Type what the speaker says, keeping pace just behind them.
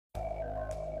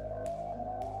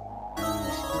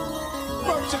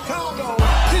Chicago.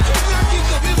 Did you not get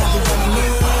the memo?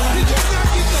 Did you not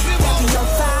get the memo? On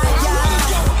fire,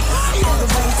 all the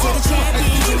way to the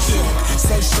championship.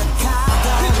 Say Chicago,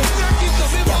 Did you not get the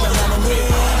memo? yeah, we're running it.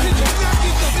 Did you not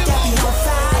get the memo? Debbie on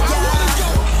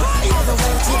fire, all the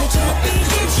way to the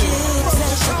championship.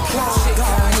 Say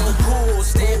Chicago. Pool,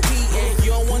 stampede.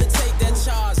 You don't want to take that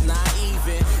charge. Not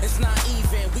even. It's not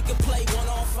even. We can play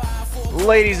 1-on-5 for.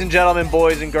 Ladies and gentlemen,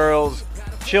 boys and girls,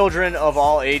 children of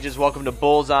all ages, welcome to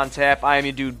Bulls on Tap. I am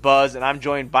your dude Buzz, and I'm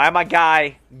joined by my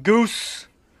guy Goose.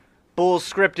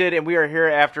 Bulls scripted, and we are here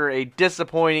after a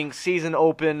disappointing season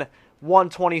open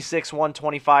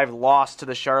 126-125 loss to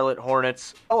the Charlotte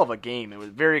Hornets. Hell of a game. It was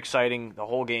very exciting. The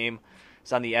whole game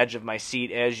is on the edge of my seat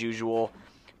as usual.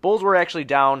 Bulls were actually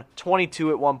down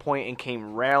 22 at one point and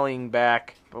came rallying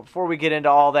back. But before we get into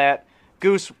all that,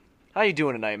 Goose, how you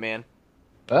doing tonight, man?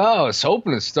 Oh, I was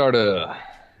hoping to start a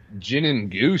gin and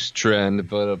goose trend,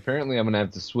 but apparently I'm going to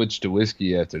have to switch to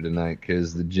whiskey after tonight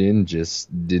because the gin just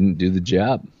didn't do the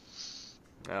job.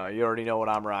 You already know what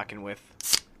I'm rocking with.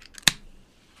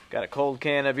 Got a cold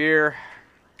can of beer,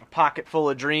 a pocket full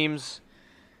of dreams.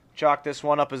 Chalk this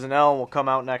one up as an L, and we'll come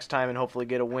out next time and hopefully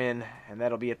get a win, and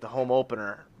that'll be at the home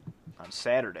opener on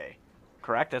Saturday.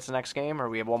 Correct? That's the next game, or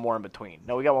we have one more in between?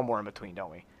 No, we got one more in between,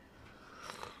 don't we?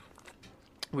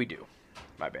 We do.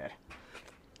 My bad.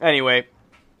 Anyway,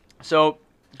 so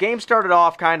game started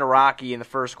off kind of rocky in the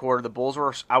first quarter. The Bulls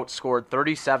were outscored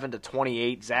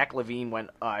 37-28. Zach LaVine went,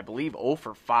 I believe, 0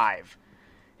 for 5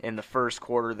 in the first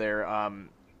quarter there.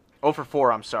 0 for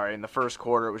 4, I'm sorry, in the first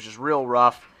quarter. It was just real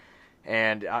rough.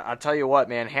 And I'll tell you what,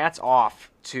 man, hats off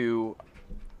to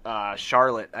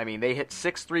Charlotte. I mean, they hit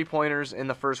 6 3-pointers in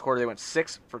the first quarter. They went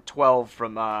 6 for 12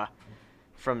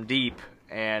 from deep,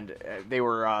 and they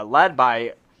were led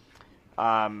by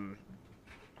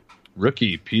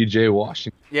Rookie P.J.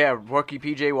 Washington. Yeah, rookie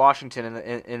P.J. Washington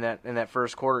in that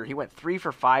first quarter. He went 3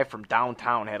 for 5 from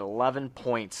downtown, had 11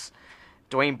 points.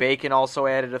 Dwayne Bacon also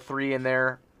added a 3 in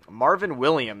there. Marvin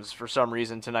Williams, for some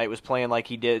reason tonight, was playing like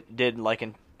he did like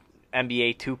in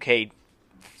NBA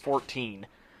 2K14.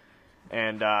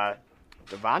 And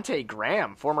Devontae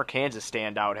Graham, former Kansas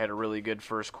standout, had a really good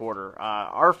first quarter.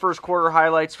 Our first quarter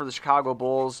highlights for the Chicago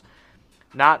Bulls,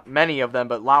 not many of them,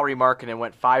 but Lauri Markkanen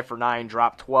went 5 for 9,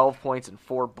 dropped 12 points and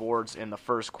 4 boards in the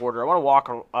first quarter. I want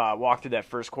to walk through that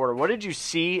first quarter. What did you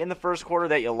see in the first quarter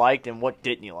that you liked, and what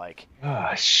didn't you like?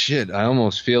 Ah, shit. I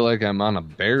almost feel like I'm on a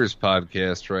Bears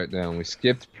podcast right now. We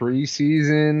skipped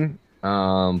preseason,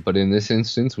 but in this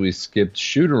instance, we skipped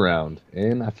shoot-around,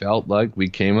 and I felt like we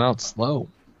came out slow.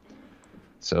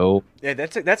 So Yeah,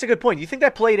 that's a good point. Do you think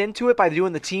that played into it by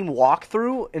doing the team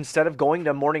walkthrough instead of going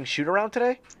to morning shoot-around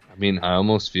today? I mean, I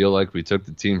almost feel like we took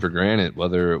the team for granted,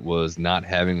 whether it was not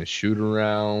having a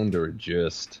shoot-around or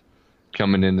just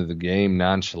coming into the game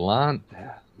nonchalant.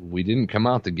 We didn't come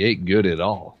out the gate good at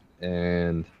all.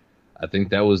 And I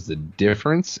think that was the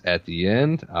difference at the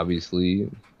end.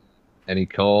 Obviously, any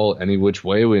call, any which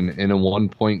way in a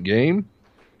one-point game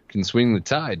can swing the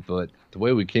tide, but the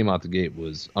way we came out the gate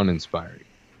was uninspiring.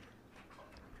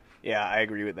 Yeah, I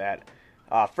agree with that.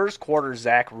 First quarter,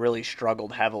 Zach really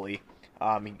struggled heavily.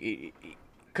 He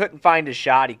couldn't find his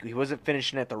shot. He wasn't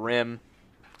finishing at the rim.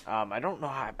 I don't know.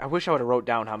 I wish I would have wrote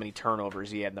down how many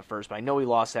turnovers he had in the first, but I know he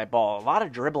lost that ball. A lot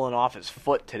of dribbling off his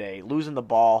foot today, losing the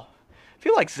ball. I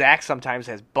feel like Zach sometimes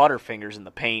has butterfingers in the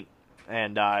paint,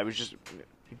 and it was just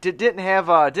didn't have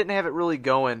it really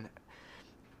going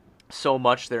so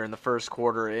much there in the first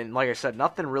quarter. And like I said,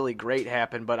 nothing really great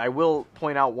happened. But I will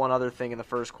point out one other thing in the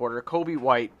first quarter.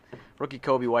 Rookie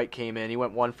Kobe White came in. He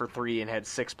went 1 for 3 and had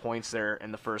 6 points there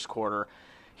in the first quarter.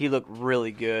 He looked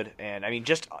really good. And I mean,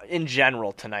 just in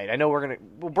general tonight, I know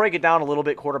we'll break it down a little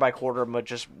bit quarter by quarter, but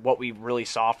just what we really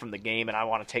saw from the game. And I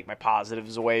want to take my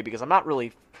positives away because I'm not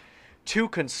really too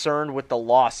concerned with the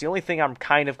loss. The only thing I'm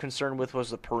kind of concerned with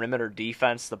was the perimeter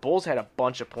defense. The Bulls had a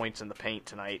bunch of points in the paint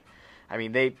tonight. I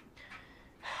mean, I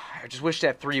just wish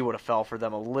that 3 would have fell for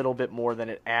them a little bit more than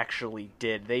it actually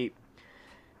did. They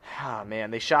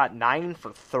shot 9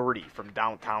 for 30 from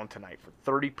downtown tonight for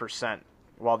 30%,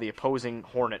 while the opposing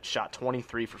Hornets shot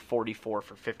 23 for 44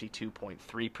 for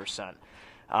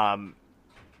 52.3%.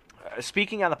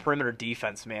 Speaking on the perimeter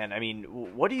defense, man, I mean,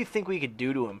 what do you think we could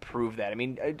do to improve that? I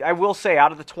mean, I will say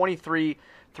out of the 23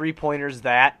 three-pointers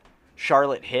that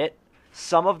Charlotte hit,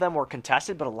 some of them were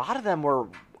contested, but a lot of them were,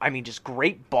 I mean, just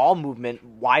great ball movement,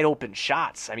 wide-open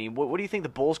shots. I mean, what do you think the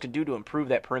Bulls could do to improve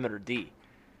that perimeter D?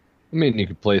 I mean, you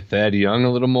could play Thad Young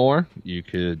a little more. You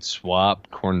could swap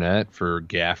Cornette for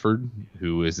Gafford,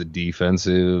 who is a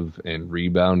defensive and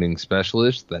rebounding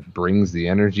specialist that brings the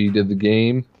energy to the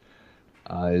game.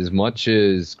 As much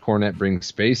as Cornette brings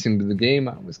spacing to the game,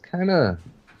 I was kind of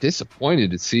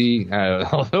disappointed to see,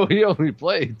 although he only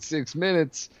played 6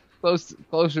 minutes,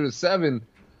 closer to 7,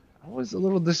 I was a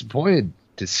little disappointed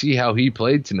to see how he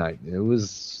played tonight. It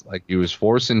was like he was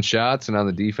forcing shots, and on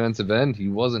the defensive end, he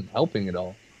wasn't helping at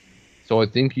all. So I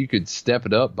think you could step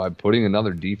it up by putting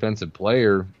another defensive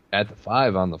player at the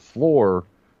 5 on the floor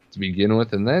to begin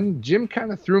with. And then Jim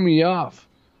kind of threw me off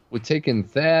with taking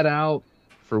Thad out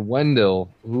for Wendell,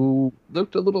 who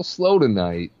looked a little slow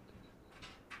tonight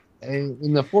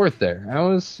in the 4th there. I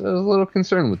was a little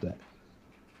concerned with that.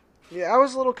 Yeah, I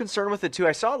was a little concerned with it too.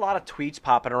 I saw a lot of tweets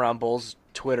popping around Bulls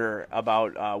Twitter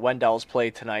about Wendell's play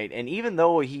tonight. And even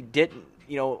though he didn't,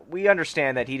 we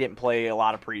understand that he didn't play a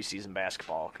lot of preseason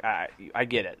basketball. I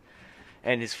get it.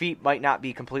 And his feet might not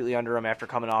be completely under him after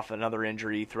coming off another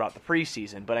injury throughout the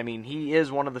preseason. But I mean, he is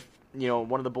one of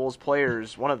the Bulls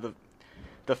players, one of the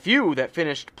few that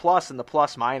finished plus in the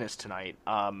plus minus tonight.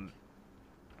 I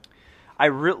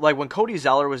like when Cody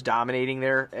Zeller was dominating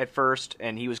there at first,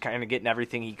 and he was kind of getting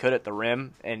everything he could at the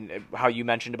rim. And how you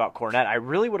mentioned about Cornette, I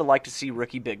really would have liked to see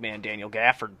rookie big man Daniel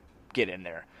Gafford get in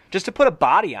there just to put a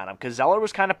body on him, because Zeller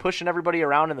was kind of pushing everybody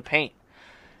around in the paint.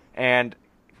 And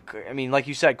I mean, like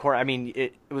you said,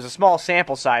 it was a small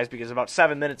sample size because about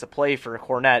 7 minutes of play for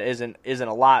Cornette isn't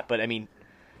a lot. But I mean,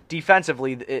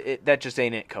 defensively, that just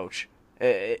ain't it, Coach.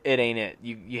 It ain't it.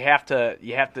 You have to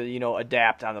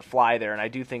adapt on the fly there. And I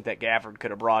do think that Gafford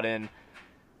could have brought in,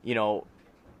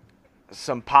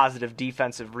 some positive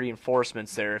defensive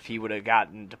reinforcements there if he would have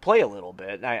gotten to play a little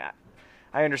bit.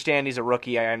 I understand he's a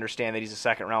rookie. I understand that he's a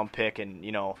second-round pick, and,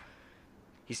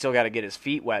 he's still got to get his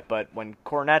feet wet. But when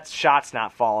Cornette's shot's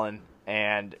not falling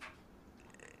and,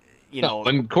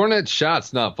 when Cornette's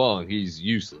shot's not falling, he's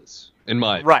useless, in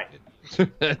my right.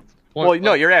 opinion. Well,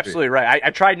 no, you're absolutely right.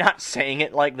 I tried not saying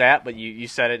it like that, but you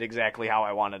said it exactly how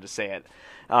I wanted to say it.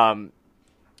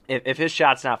 If his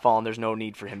shot's not falling, there's no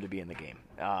need for him to be in the game.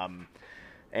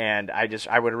 And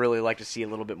I would really like to see a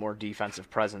little bit more defensive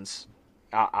presence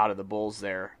out of the Bulls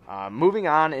there. Moving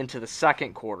on into the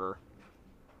second quarter,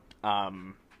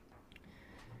 the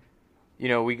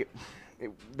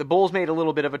Bulls made a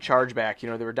little bit of a chargeback.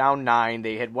 They were down 9.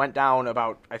 They had went down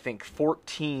about, I think,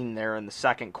 14 there in the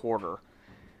second quarter,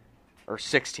 or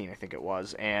 16, I think it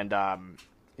was. And,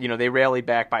 they rallied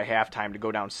back by halftime to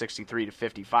go down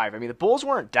 63-55. I mean, the Bulls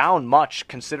weren't down much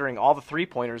considering all the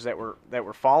three-pointers that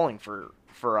were falling for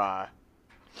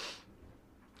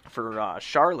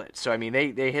Charlotte. So I mean,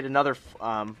 they hit another.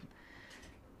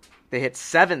 They hit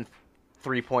 7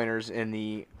 three-pointers in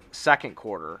the second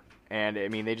quarter, and I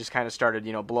mean, they just kind of started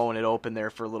blowing it open there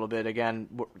for a little bit. Again,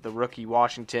 the rookie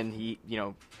Washington, he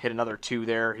hit another 2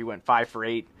 there. He went 5 for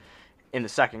 8 in the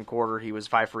second quarter. He was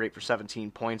 5 for 8 for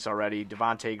 17 points already.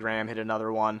 Devontae Graham hit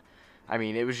another one. I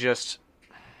mean, it was just.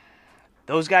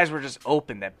 Those guys were just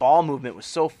open. That ball movement was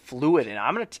so fluid, and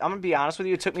I'm gonna be honest with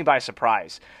you, it took me by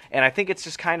surprise. And I think it's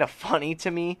just kind of funny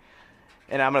to me,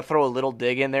 and I'm gonna throw a little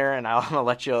dig in there, and I'm gonna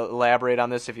let you elaborate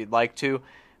on this if you'd like to.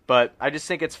 But I just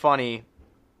think it's funny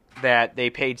that they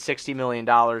paid $60 million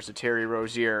to Terry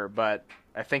Rozier, but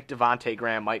I think Devontae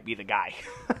Graham might be the guy.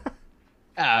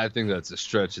 I think that's a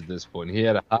stretch at this point. He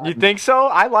had a hot. You think so?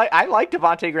 I like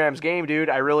Devontae Graham's game, dude.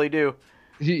 I really do.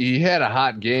 He had a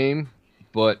hot game,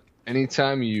 but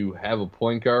anytime you have a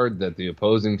point guard that the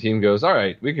opposing team goes, all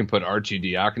right, we can put Archie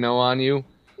Diacono on you,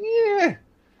 yeah,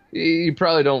 you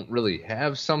probably don't really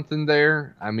have something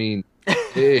there. I mean,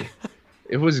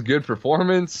 it was a good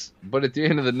performance, but at the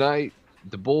end of the night,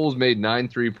 the Bulls made 9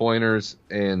 3-pointers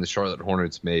and the Charlotte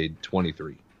Hornets made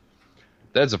 23.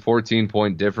 That's a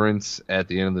 14-point difference at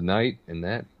the end of the night, and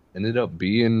that ended up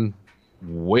being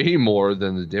way more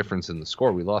than the difference in the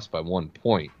score. We lost by 1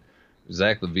 point.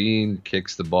 Zach LaVine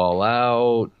kicks the ball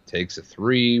out, takes a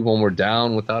 3 when we're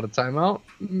down without a timeout.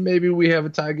 Maybe we have a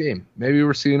tie game. Maybe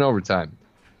we're seeing overtime.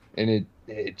 And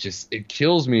it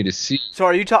kills me to see. So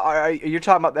you're talking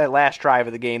about that last drive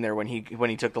of the game there when he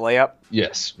took the layup?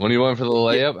 Yes, when he went for the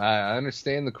layup. Yeah. I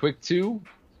understand the quick 2,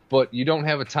 but you don't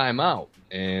have a timeout.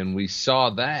 And we saw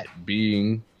that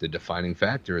being the defining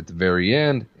factor at the very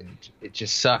end. It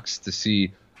just sucks to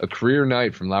see a career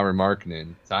night from Lauri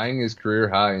Markkanen, tying his career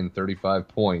high in 35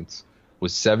 points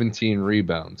with 17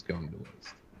 rebounds going to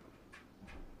waste.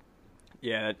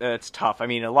 Yeah, that's tough. I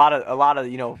mean, a lot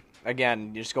of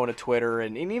again, just going to Twitter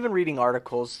and even reading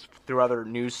articles through other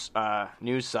news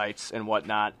sites and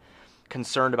whatnot,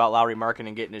 concerned about Lauri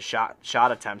Markkanen getting his shot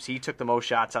attempts. He took the most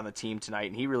shots on the team tonight,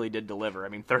 and he really did deliver. I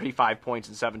mean, 35 points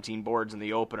and 17 boards in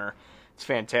the opener. It's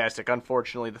fantastic.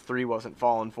 Unfortunately, the 3 wasn't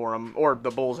falling for him, or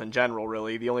the Bulls in general,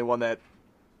 really. The only one that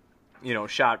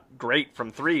shot great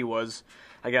from three was,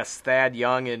 I guess, Thad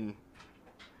Young and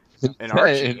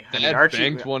Archie. And Archie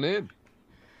banked one in.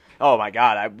 Oh my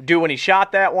God! When he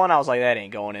shot that one, I was like, that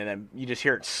ain't going in. And you just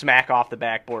hear it smack off the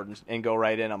backboard and go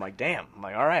right in. I'm like, damn. I'm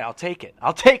like, all right, I'll take it.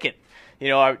 I'm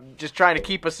just trying to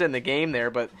keep us in the game there.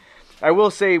 But I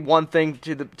will say one thing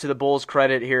to the Bulls'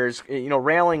 credit here is,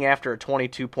 railing after a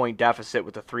 22-point deficit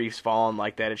with the threes falling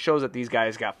like that. It shows that these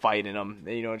guys got fight in them.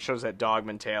 It shows that dog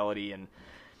mentality, and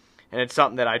it's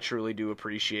something that I truly do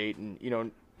appreciate.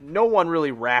 And no one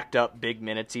really racked up big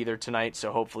minutes either tonight.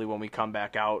 So hopefully when we come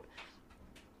back out,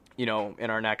 in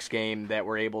our next game, that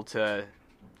we're able to,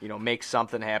 make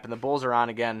something happen. The Bulls are on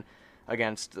again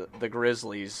against the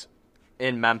Grizzlies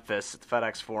in Memphis at the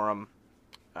FedEx Forum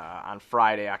on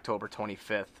Friday, October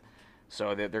 25th.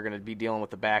 So they're going to be dealing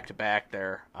with the back-to-back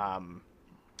there.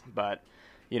 But,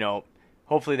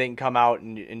 hopefully they can come out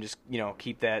and just,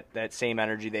 keep that same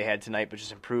energy they had tonight, but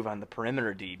just improve on the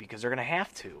perimeter D, because they're going to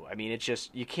have to. I mean, it's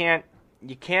just, you can't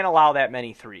allow that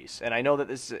many threes. And I know that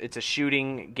it's a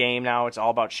shooting game now. It's all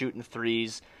about shooting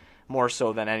threes more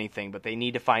so than anything, but they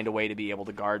need to find a way to be able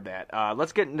to guard that.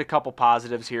 Let's get into a couple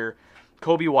positives here.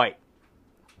 Coby White.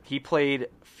 He played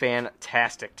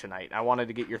fantastic tonight. I wanted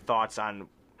to get your thoughts on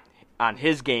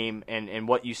his game and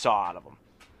what you saw out of him.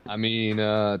 I mean,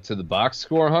 to the box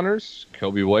score hunters,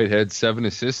 Coby White had 7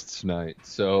 assists tonight.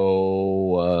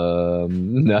 So,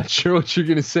 not sure what you're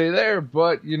going to say there,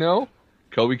 but,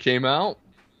 Coby came out,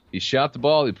 he shot the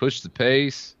ball, he pushed the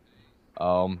pace,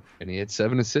 and he had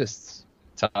 7 assists.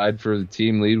 Tied for the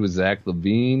team lead with Zach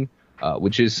LaVine,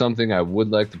 which is something I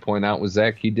would like to point out with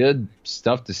Zach. He did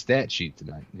stuff the stat sheet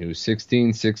tonight. He was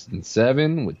 16, 6, and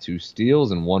 7 with 2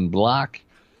 steals and 1 block.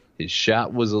 His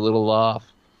shot was a little off.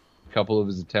 A couple of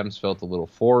his attempts felt a little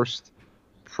forced,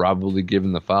 probably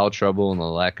given the foul trouble and the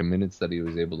lack of minutes that he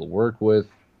was able to work with.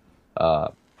 I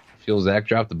feel Zach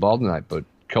dropped the ball tonight, but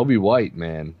Coby White,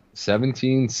 man,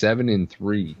 17, 7, and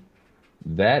 3.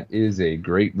 That is a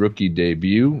great rookie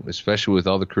debut, especially with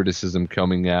all the criticism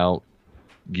coming out,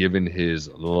 given his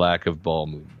lack of ball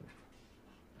movement.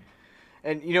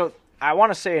 And, I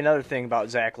want to say another thing about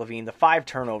Zach LaVine. The 5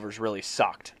 turnovers really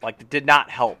sucked. It did not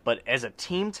help. But as a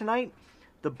team tonight,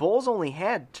 the Bulls only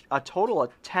had a total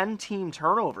of 10 team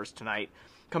turnovers tonight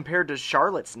compared to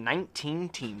Charlotte's 19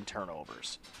 team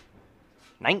turnovers.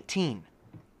 19.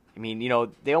 I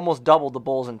mean, they almost doubled the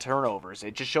Bulls in turnovers.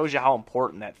 It just shows you how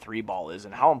important that 3-ball is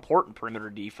and how important perimeter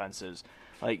defense is.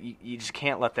 You just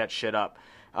can't let that shit up.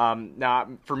 Now,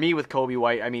 for me with Coby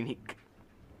White, I mean,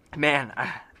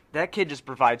 that kid just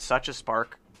provides such a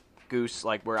spark, Goose,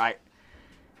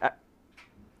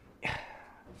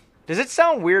 does it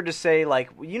sound weird to say,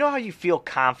 how you feel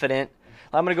confident?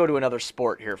 I'm going to go to another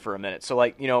sport here for a minute. So,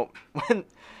 and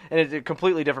it's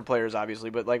completely different players, obviously,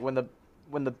 but,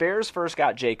 when the Bears first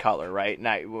got Jay Cutler, right,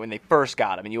 when they first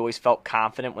got him, and you always felt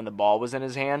confident when the ball was in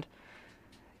his hand,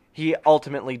 he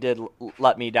ultimately did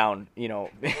let me down,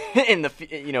 in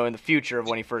the future of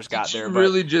when he first got there. Did you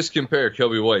really just compare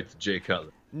Coby White to Jay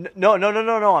Cutler? No.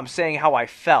 I'm saying how I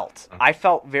felt. I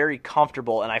felt very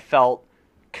comfortable, and I felt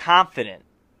confident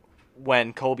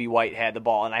when Coby White had the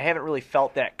ball, and I haven't really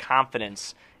felt that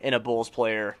confidence in a Bulls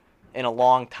player in a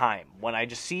long time. When I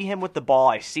just see him with the ball,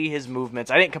 I see his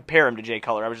movements. I didn't compare him to Jay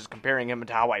Cutler. I was just comparing him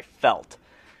to how I felt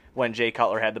when Jay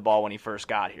Cutler had the ball when he first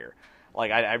got here.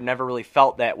 I've never really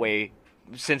felt that way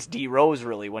since D Rose,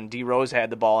 really. When D Rose had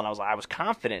the ball, and I was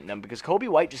confident in him, because Coby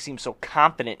White just seems so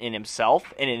confident in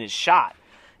himself and in his shot.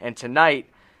 And tonight,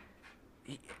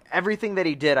 everything that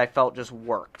he did, I felt just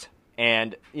worked.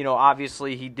 And,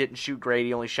 obviously he didn't shoot great.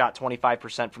 He only shot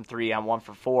 25% from 3 on 1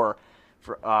 for 4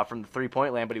 from the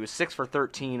three-point land, but he was 6 for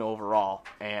 13 overall.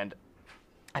 And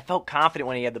I felt confident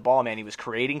when he had the ball, man. He was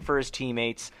creating for his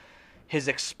teammates. His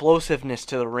explosiveness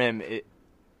to the rim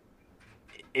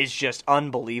is just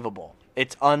unbelievable.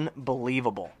 It's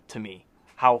unbelievable to me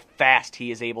how fast he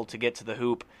is able to get to the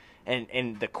hoop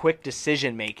and the quick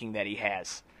decision-making that he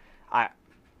has.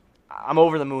 I'm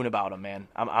over the moon about him, man.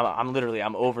 I'm literally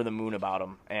over the moon about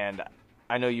him. And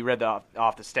I know you read that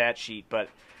off the stat sheet, but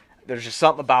there's just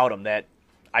something about him that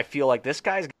I feel like this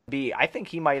guy's going to be, I think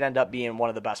he might end up being one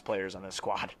of the best players on this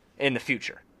squad in the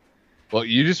future. Well,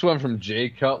 you just went from Jay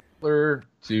Cutler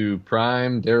to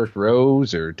prime Derrick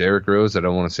Rose, or Derrick Rose. I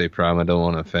don't want to say prime. I don't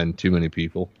want to offend too many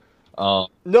people.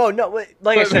 No,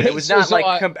 like I said, it was not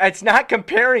it's not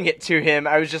comparing it to him.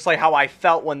 I was just how I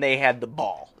felt when they had the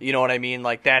ball. You know what I mean?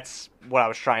 That's what I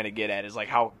was trying to get at, is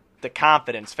how the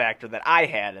confidence factor that I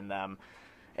had in them,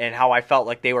 and how I felt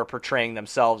like they were portraying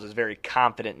themselves as very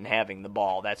confident in having the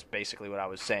ball. That's basically what I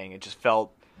was saying. It just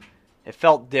felt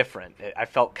different. I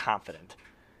felt confident.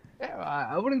 Yeah,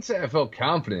 I wouldn't say I felt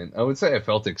confident. I would say I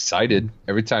felt excited.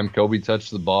 Every time Kobe touched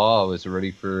the ball, I was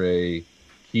ready for a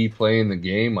key play in the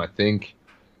game. I think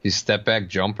his step back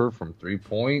jumper from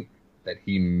 3-point that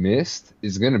he missed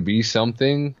is going to be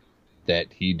something that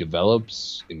he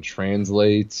develops and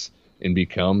translates and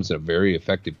becomes a very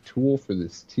effective tool for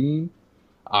this team.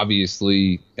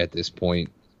 Obviously, at this point,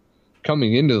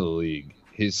 coming into the league,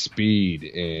 his speed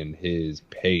and his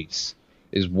pace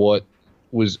is what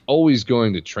was always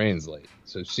going to translate.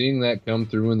 So seeing that come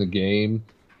through in the game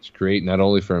to create not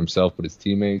only for himself but his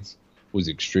teammates was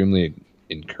extremely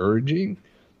encouraging.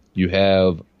 You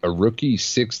have a rookie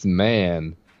sixth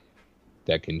man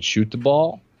that can shoot the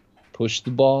ball, push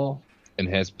the ball, and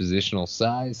has positional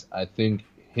size. I think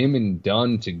him and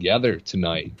Dunn together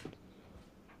tonight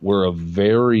were a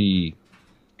very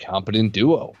competent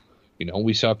duo. You know,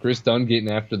 we saw Chris Dunn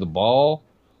getting after the ball.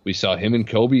 We saw him and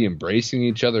Kobe embracing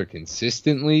each other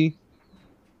consistently.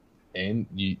 And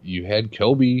you had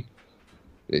Kobe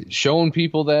showing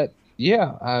people that,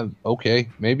 yeah, okay,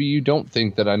 maybe you don't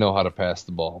think that I know how to pass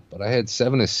the ball, but I had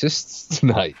 7 assists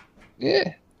tonight.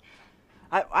 Yeah.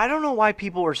 I don't know why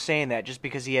people were saying that just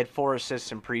because he had 4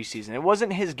 assists in preseason. It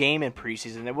wasn't his game in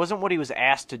preseason. It wasn't what he was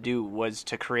asked to do, was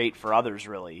to create for others,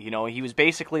 really. You know, he was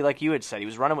basically, like you had said, he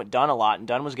was running with Dunn a lot, and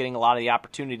Dunn was getting a lot of the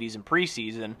opportunities in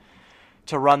preseason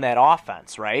to run that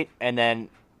offense, right? And then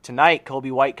tonight,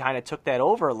 Kobe White kind of took that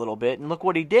over a little bit, and look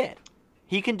what he did.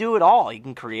 He can do it all. He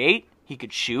can create, he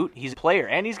could shoot, he's a player,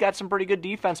 and he's got some pretty good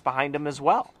defense behind him as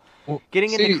well.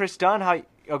 Getting into Chris Dunn,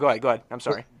 oh, go ahead. I'm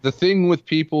sorry. The thing with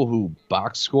people who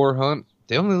box score hunt,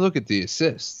 they only look at the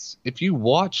assists. If you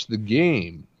watch the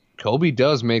game, Kobe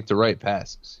does make the right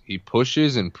passes. He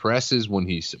pushes and presses when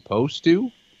he's supposed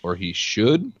to, or he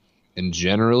should, and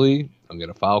generally, I'm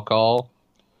going to foul call,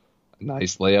 a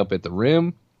nice layup at the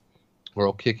rim, or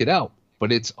he'll kick it out.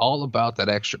 But it's all about that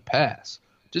extra pass.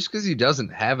 Just because he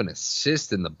doesn't have an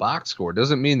assist in the box score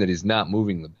doesn't mean that he's not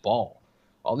moving the ball.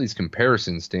 All these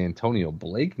comparisons to Antonio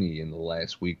Blakeney in the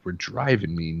last week were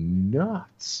driving me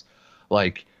nuts.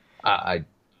 Like, I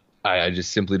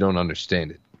just simply don't understand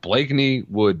it. Blakeney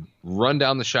would run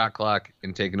down the shot clock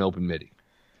and take an open midi.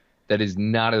 That is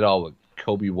not at all what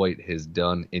Kobe White has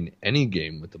done in any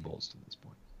game with the Bulls to this point.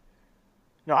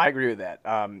 No, I agree with that.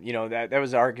 You know, that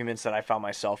was arguments that I found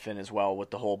myself in as well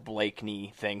with the whole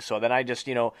Blakeney thing. So then I just,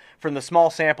 you know, from the small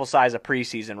sample size of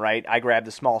preseason, right, I grabbed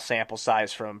the small sample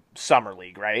size from Summer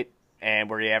League, right, and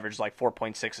where he averaged like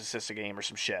 4.6 assists a game or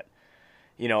some shit.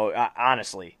 You know,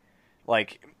 honestly,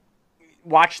 like,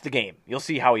 watch the game. You'll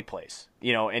see how he plays.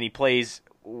 You know, and he plays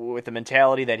with the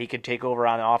mentality that he could take over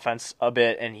on the offense a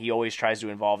bit, and he always tries to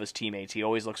involve his teammates. He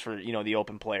always looks for, you know, the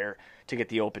open player to get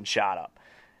the open shot up.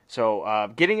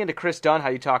 So getting into Chris Dunn, how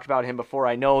you talked about him before,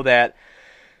 I know that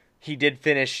he did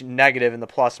finish negative in the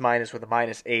plus-minus with a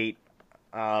 -8.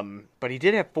 But he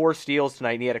did have 4 steals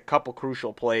tonight, and he had a couple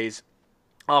crucial plays.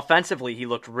 Offensively, he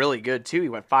looked really good, too. He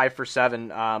went 5 for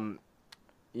 7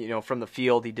 you know, from the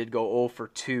field. He did go 0 for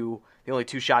 2. The only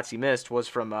 2 shots he missed was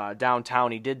from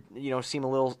downtown. He did, you know, seem a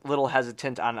little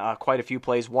hesitant on quite a few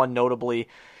plays, one notably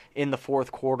in the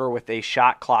fourth quarter with a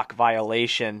shot clock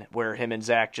violation where him and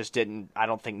Zach just I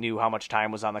don't think knew how much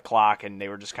time was on the clock, and they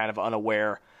were just kind of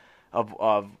unaware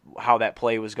of how that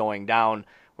play was going down,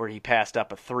 where he passed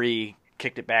up a 3,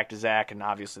 kicked it back to Zach, and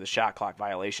obviously the shot clock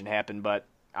violation happened. But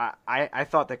I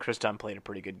thought that Chris Dunn played a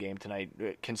pretty good game tonight,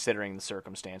 considering the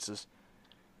circumstances.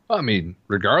 I mean,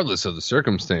 regardless of the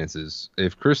circumstances,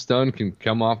 if Chris Dunn can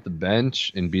come off the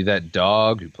bench and be that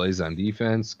dog who plays on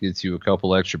defense, gets you a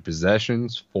couple extra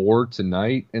possessions, 4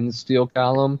 tonight in the steal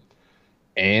column,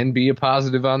 and be a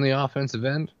positive on the offensive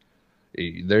end,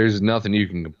 there's nothing you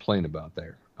can complain about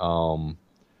there.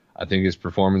 I think his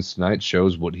performance tonight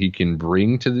shows what he can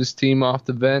bring to this team off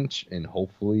the bench, and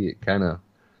hopefully it kind of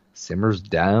simmers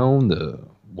down the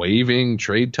waiving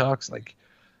trade talks. Like,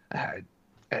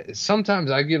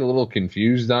 sometimes I get a little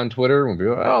confused on Twitter when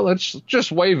people go, let's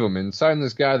just waive him and sign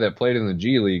this guy that played in the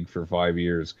G League for 5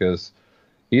 years because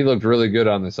he looked really good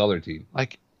on this other team.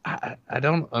 Like, I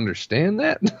don't understand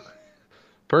that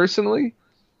personally.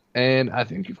 And I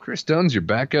think if Chris Dunn's your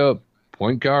backup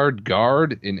point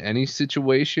guard in any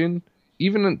situation,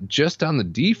 even just on the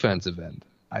defensive end,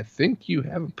 I think you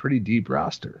have a pretty deep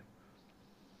roster.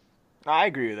 I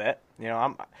agree with that. You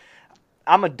know,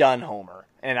 I'm a Dunn homer.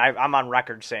 And I'm on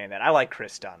record saying that. I like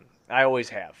Chris Dunn. I always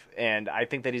have. And I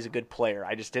think that he's a good player.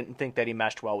 I just didn't think that he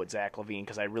meshed well with Zach LaVine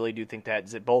because I really do think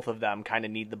that both of them kind of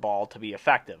need the ball to be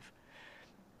effective.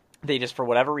 They just, for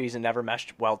whatever reason, never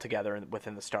meshed well together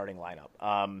within the starting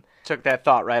lineup. Took that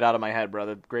thought right out of my head,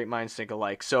 brother. Great minds think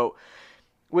alike. So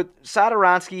with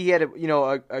Sadoronsky, he had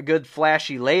a good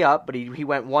flashy layup, but he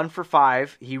went 1 for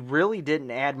 5. He really didn't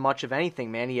add much of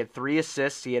anything, man. He had 3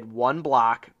 assists. He had 1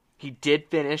 block. He did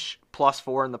finish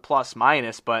 +4 in the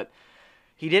plus-minus, but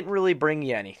he didn't really bring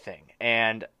you anything.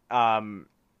 And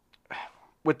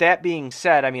with that being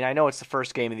said, I mean, I know it's the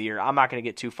first game of the year. I'm not going to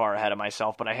get too far ahead of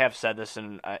myself, but I have said this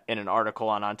in an article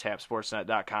on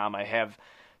OnTapSportsNet.com. I have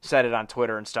said it on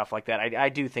Twitter and stuff like that. I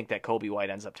do think that Kobe White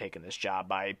ends up taking this job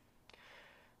by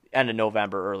end of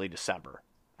November, early December.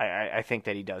 I think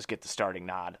that he does get the starting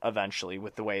nod eventually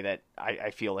with the way that I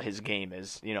feel his game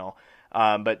is,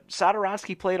 But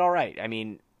Sadoronsky played all right. I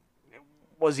mean,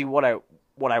 was he what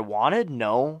I wanted?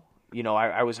 No.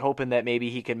 I was hoping that maybe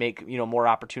he could make, more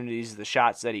opportunities. The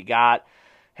shots that he got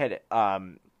had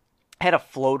a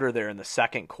floater there in the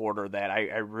second quarter that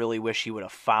I really wish he would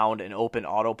have found an open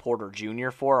Otto Porter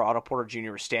Jr. for. Otto Porter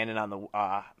Jr. was standing on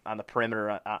the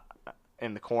perimeter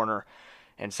in the corner,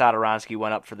 and Sadoronsky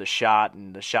went up for the shot,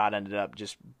 and the shot ended up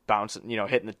just bouncing,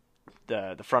 hitting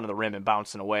the front of the rim and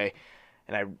bouncing away.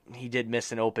 And he did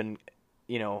miss an open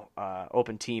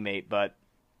teammate, but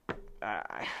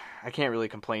I can't really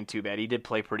complain too bad. He did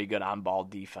play pretty good on-ball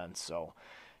defense, so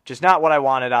just not what I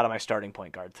wanted out of my starting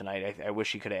point guard tonight. I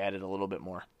wish he could have added a little bit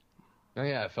more. Oh,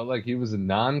 yeah, I felt like he was a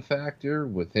non-factor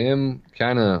with him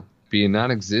kind of being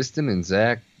non-existent and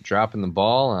Zach dropping the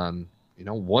ball on,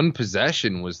 one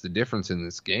possession was the difference in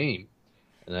this game.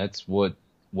 And that's what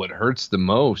hurts the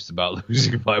most about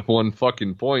losing by 1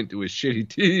 fucking point to a shitty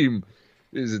team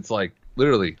is it's like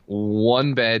literally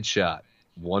 1 bad shot,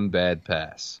 1 bad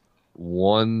pass,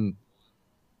 1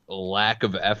 lack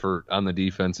of effort on the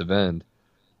defensive end.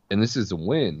 And this is a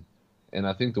win. And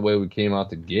I think the way we came out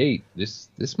the gate, this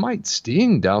might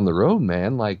sting down the road,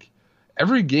 man. Like,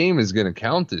 every game is going to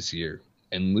count this year.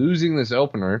 And losing this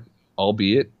opener,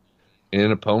 albeit in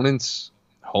an opponent's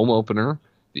home opener,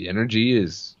 the energy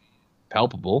is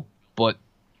palpable. But,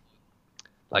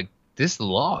 like, this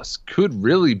loss could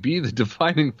really be the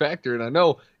defining factor. And I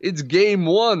know it's game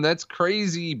 1. That's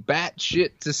crazy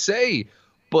batshit to say.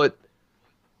 But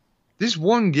this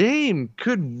one game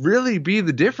could really be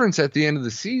the difference at the end of the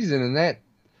season, and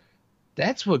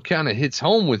that's what kind of hits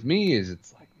home with me is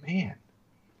it's like, man.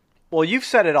 Well, you've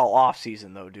said it all off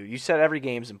season though, dude. You said every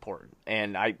game's important,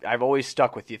 and I've always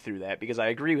stuck with you through that because I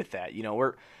agree with that.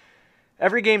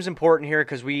 Every game's important here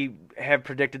because we have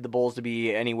predicted the Bulls to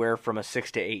be anywhere from a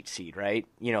 6 to 8 seed, right?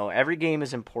 Every game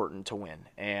is important to win,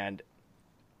 and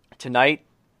tonight.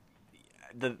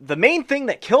 The main thing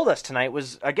that killed us tonight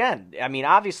was, again, I mean,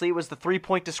 obviously it was the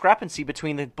 3-point discrepancy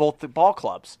between both the ball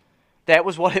clubs. That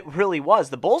was what it really was.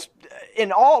 The Bulls,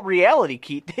 in all reality,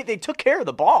 Keith, they took care of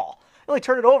the ball. They only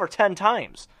turned it over 10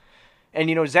 times.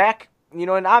 And, Zach, and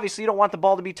obviously you don't want the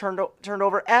ball to be turned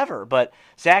over ever, but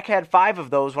Zach had 5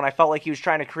 of those when I felt like he was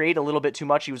trying to create a little bit too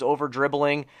much. He was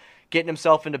over-dribbling, getting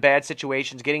himself into bad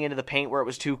situations, getting into the paint where it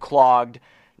was too clogged,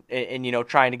 and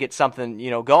trying to get something,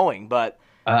 going, but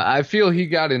I feel he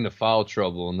got into foul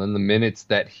trouble, and then the minutes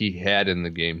that he had in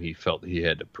the game, he felt he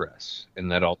had to press,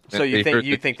 and that all. So you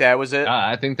think that was it?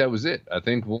 I think that was it. I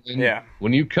think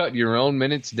when you cut your own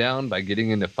minutes down by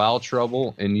getting into foul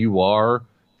trouble, and you are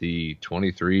the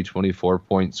 23, 24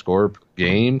 point scorer per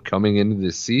game coming into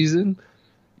this season,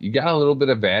 you got a little bit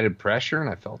of added pressure, and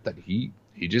I felt that he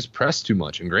just pressed too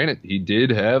much. And granted, he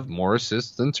did have more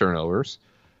assists than turnovers,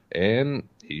 and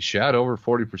he shot over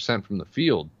 40% from the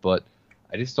field, but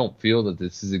I just don't feel that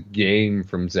this is a game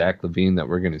from Zach LaVine that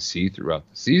we're going to see throughout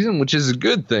the season, which is a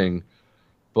good thing.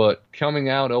 But coming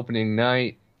out opening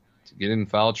night to get in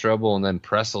foul trouble and then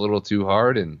press a little too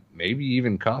hard and maybe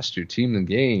even cost your team the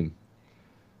game,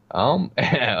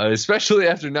 especially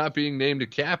after not being named a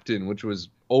captain, which was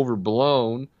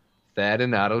overblown. Thad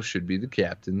and Otto should be the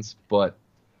captains, but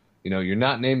you're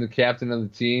not named the captain of the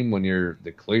team when you're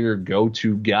the clear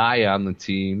go-to guy on the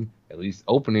team. At least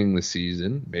opening the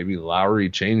season. Maybe Lowry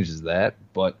changes that,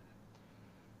 but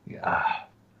yeah,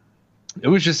 it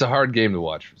was just a hard game to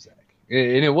watch for Zach,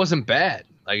 and it wasn't bad.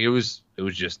 Like it was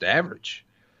just average,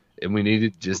 and we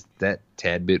needed just that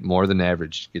tad bit more than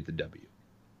average to get the W.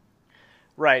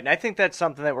 Right, and I think that's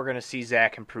something that we're going to see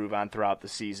Zach improve on throughout the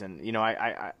season.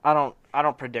 I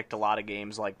don't predict a lot of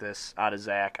games like this out of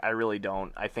Zach. I really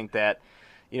don't. I think that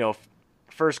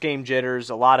first game jitters,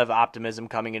 a lot of optimism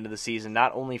coming into the season,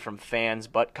 not only from fans,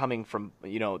 but coming from,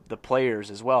 the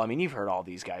players as well. I mean, you've heard all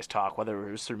these guys talk, whether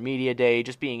it was through media day,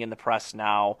 just being in the press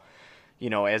now,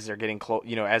 as they're getting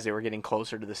as they were getting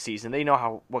closer to the season, they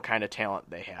know what kind of talent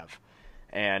they have.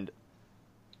 And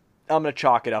I'm going to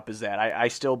chalk it up as that. I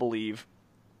still believe,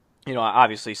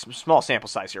 obviously small sample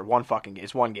size here, one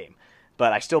game,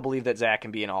 But I still believe that Zach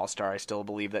can be an all-star. I still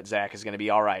believe that Zach is going to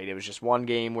be all right. It was just one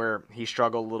game where he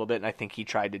struggled a little bit, and I think he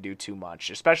tried to do too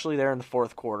much, especially there in the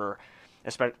fourth quarter,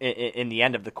 in the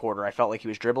end of the quarter. I felt like he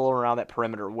was dribbling around that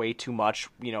perimeter way too much.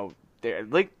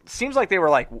 Seems like they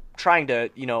were trying to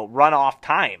run off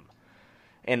time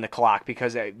in the clock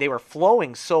because they were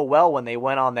flowing so well when they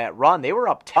went on that run. They were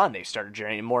up 10. They started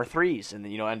generating more threes and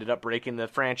ended up breaking the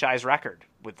franchise record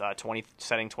with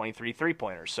setting 23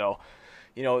 three-pointers. So,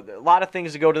 a lot of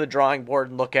things to go to the drawing board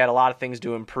and look at, a lot of things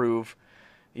to improve,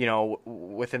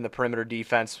 within the perimeter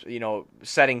defense,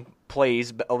 setting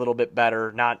plays a little bit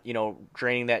better, not,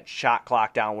 draining that shot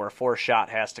clock down where a fourth shot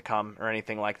has to come or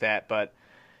anything like that. But,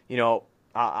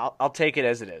 I'll take it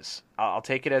as it is. I'll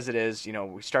take it as it is.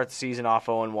 We start the season off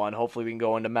 0-1. Hopefully we can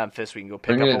go into Memphis. We can go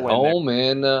pick Bring up it a win home,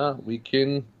 and we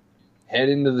can head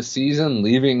into the season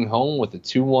leaving home with a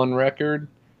 2-1 record,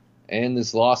 and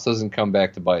this loss doesn't come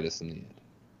back to bite us in the end.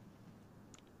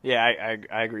 Yeah,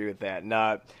 I agree with that.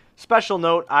 And special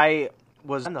note, I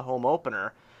was in the home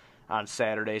opener on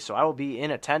Saturday, so I will be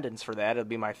in attendance for that. It'll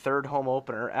be my third home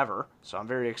opener ever, so I'm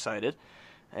very excited.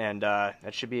 And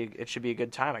it should be a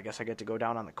good time. I guess I get to go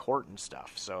down on the court and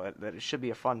stuff, so it should be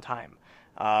a fun time.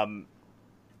 And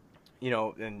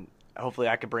hopefully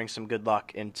I could bring some good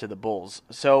luck into the Bulls.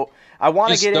 So I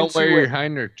want to get into it. Just don't wear your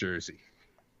Heinrich jersey.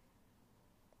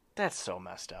 That's so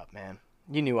messed up, man.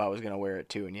 You knew I was going to wear it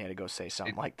too, and you had to go say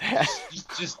something like that.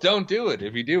 Just don't do it.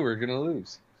 If you do, we're going to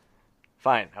lose.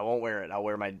 Fine, I won't wear it. I'll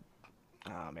wear my...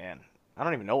 Oh, man. I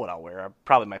don't even know what I'll wear.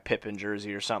 Probably my Pippen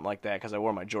jersey or something like that because I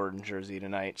wore my Jordan jersey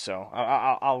tonight. So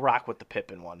I'll rock with the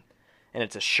Pippen one. And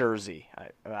it's a jersey.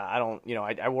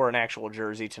 I wore an actual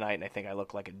jersey tonight, and I think I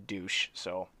look like a douche.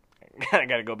 So I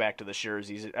got to go back to the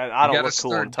jerseys. I don't look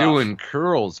cool and tough. You got to start doing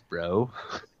curls, bro.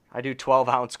 I do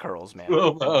 12-ounce curls, man.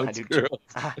 12-ounce curls.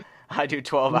 I do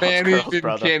 12-ounce man curls,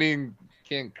 brother.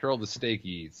 Can't curl the steak he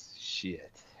eats.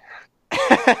 Shit.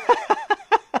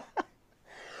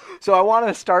 So I want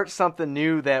to start something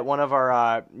new that one of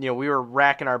our, we were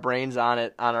racking our brains on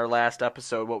it on our last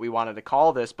episode, what we wanted to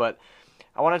call this, but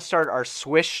I wanted to start our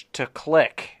swish to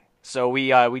click. So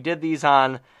we did these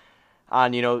on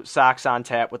Sox on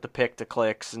Tap with the pick to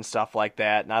clicks and stuff like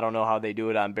that, and I don't know how they do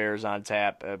it on Bears on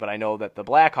Tap, but I know that the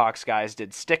Blackhawks guys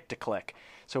did stick to click.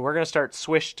 So we're going to start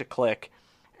swish to click,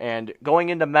 and going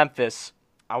into Memphis,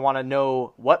 I want to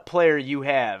know what player you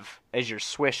have as your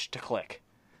swish to click.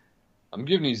 I'm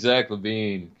giving you Zach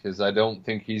LaVine because I don't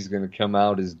think he's going to come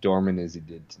out as dormant as he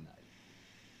did tonight.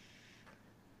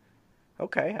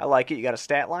 Okay, I like it. You got a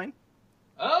stat line?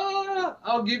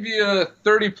 I'll give you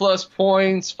 30-plus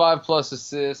points, 5-plus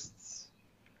assists,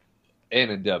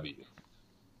 and a W.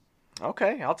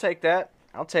 Okay, I'll take that.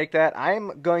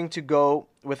 I'm going to go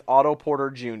with Otto Porter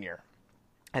Jr.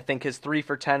 I think his 3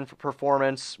 for 10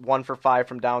 performance, 1 for 5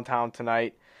 from downtown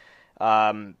tonight,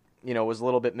 was a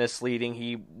little bit misleading.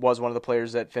 He was one of the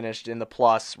players that finished in the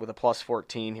plus with a plus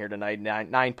 14 here tonight.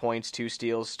 9 points, 2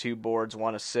 steals, 2 boards,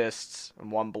 1 assists,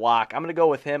 and 1 block. I'm going to go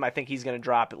with him. I think he's going to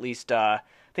drop at least, I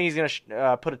think he's going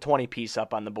to put a 20-piece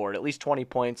up on the board. At least 20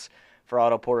 points for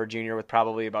Otto Porter Jr. with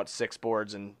probably about 6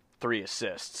 boards and 3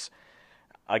 assists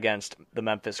against the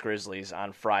Memphis Grizzlies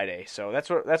on Friday. So that's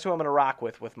who I'm going to rock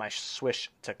with my swish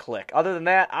to click. Other than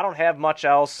that, I don't have much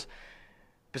else.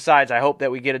 Besides, I hope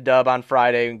that we get a dub on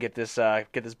Friday and get this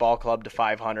ball club to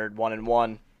 500,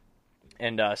 1-1,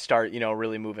 and start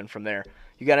really moving from there.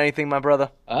 You got anything, my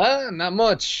brother? Not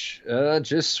much.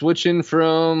 Just switching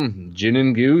from gin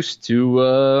and goose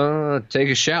to take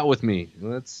a shot with me.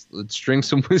 Let's drink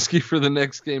some whiskey for the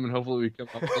next game, and hopefully we come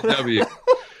up with a W.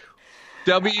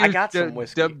 I got some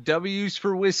whiskey. W's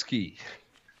for whiskey.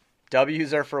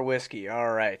 W's are for whiskey.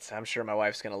 All right. I'm sure my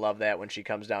wife's going to love that when she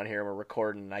comes down here and we're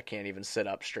recording and I can't even sit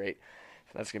up straight.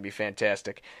 That's going to be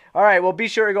fantastic. All right. Well, be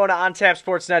sure to go to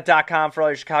ontapsportsnet.com for all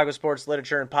your Chicago sports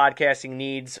literature and podcasting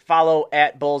needs. Follow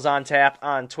at Bulls on Tap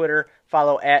on Twitter.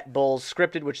 Follow at Bulls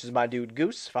Scripted, which is my dude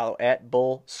Goose. Follow at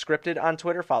Bull Scripted on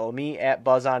Twitter. Follow me at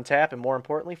Buzz on Tap. And more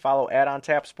importantly, follow at On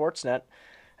Tap Sportsnet.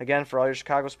 Again, for all your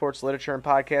Chicago sports literature and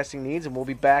podcasting needs. And we'll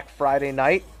be back Friday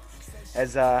night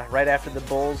as right after the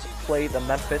Bulls play the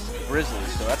Memphis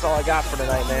Grizzlies. So that's all I got for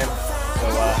tonight, man. So,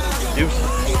 deuces.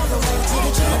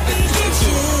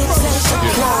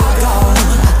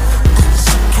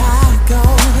 Chicago,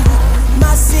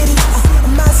 my city,